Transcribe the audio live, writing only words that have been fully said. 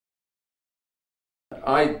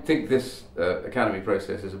I think this academy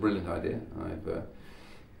process is a brilliant idea.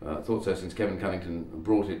 I've thought so since Kevin Cunnington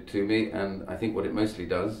brought it to me, and I think what it mostly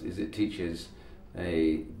does is it teaches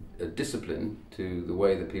a discipline to the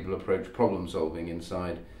way that people approach problem solving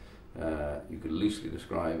inside, you could loosely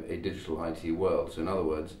describe, a digital IT world. So in other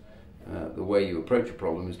words, the way you approach a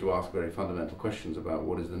problem is to ask very fundamental questions about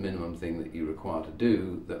what is the minimum thing that you require to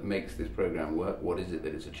do that makes this program work, what is it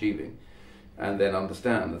that it's achieving, and then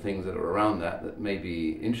understand the things that are around that that may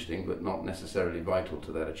be interesting but not necessarily vital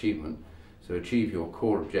to that achievement. So achieve your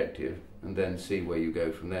core objective and then see where you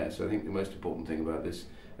go from there. So I think the most important thing about this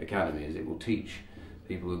academy is it will teach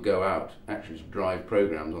people who go out actually to drive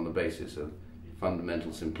programs on the basis of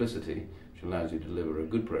fundamental simplicity, which allows you to deliver a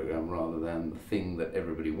good program rather than the thing that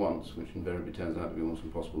everybody wants, which invariably turns out to be almost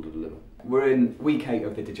impossible to deliver. We're in week 8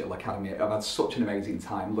 of the Digital Academy. I've had such an amazing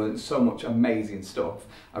time, learned so much amazing stuff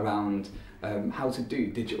around how to do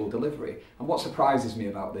digital delivery. And what surprises me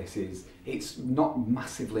about this is it's not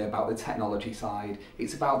massively about the technology side,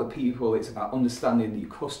 it's about the people, it's about understanding your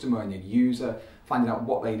customer and your user, finding out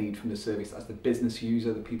what they need from the service. That's the business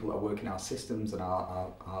user, the people that are working our systems and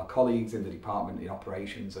our colleagues in the department, in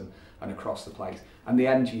operations and across the place. And the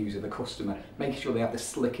end user, the customer, making sure they have the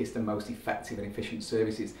slickest and most effective and efficient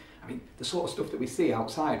services. I mean, the sort of stuff that we see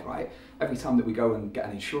outside, right? Every time that we go and get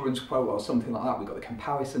an insurance quote or something like that, we've got the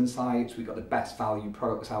comparison sites, we've got the best value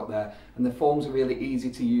products out there, and the forms are really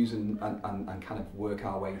easy to use and kind of work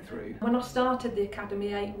our way through. When I started the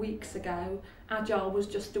Academy 8 weeks ago, Agile was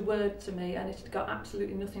just a word to me, and it had got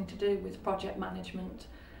absolutely nothing to do with project management.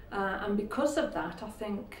 And because of that, I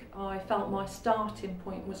think I felt my starting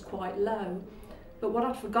point was quite low. But what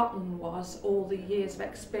I'd forgotten was all the years of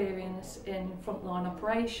experience in frontline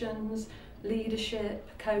operations, leadership,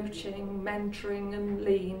 coaching, mentoring and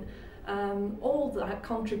lean. All that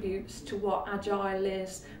contributes to what Agile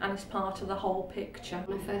is and is part of the whole picture.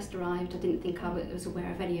 When I first arrived, I didn't think I was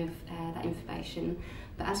aware of any of that information,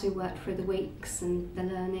 but as we worked through the weeks and the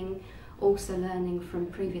learning, also learning from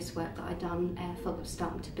previous work that I'd done, I felt I was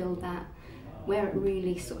starting to build that. Where it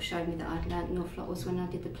really sort of showed me that I'd learnt an awful lot was when I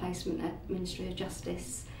did the placement at Ministry of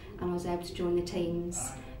Justice, and I was able to join the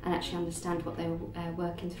teams and actually understand what they were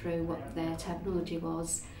working through, what their terminology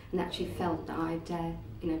was, and actually felt that I'd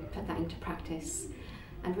put that into practice.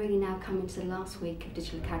 And really now coming to the last week of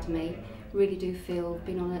Digital Academy, really do feel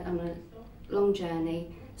been on a long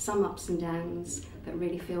journey, some ups and downs, but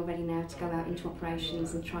really feel ready now to go out into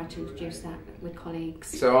operations and try to introduce that with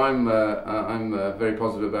colleagues. So I'm very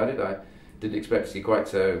positive about it. I didn't expect to see quite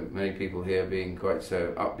so many people here being quite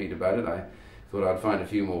so upbeat about it. I thought I'd find a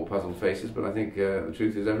few more puzzled faces, but I think the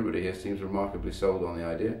truth is everybody here seems remarkably sold on the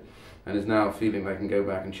idea and is now feeling they can go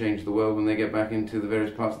back and change the world when they get back into the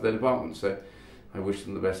various parts of their department. So I wish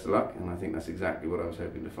them the best of luck, and I think that's exactly what I was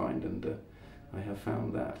hoping to find, and I have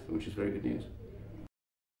found that, which is very good news.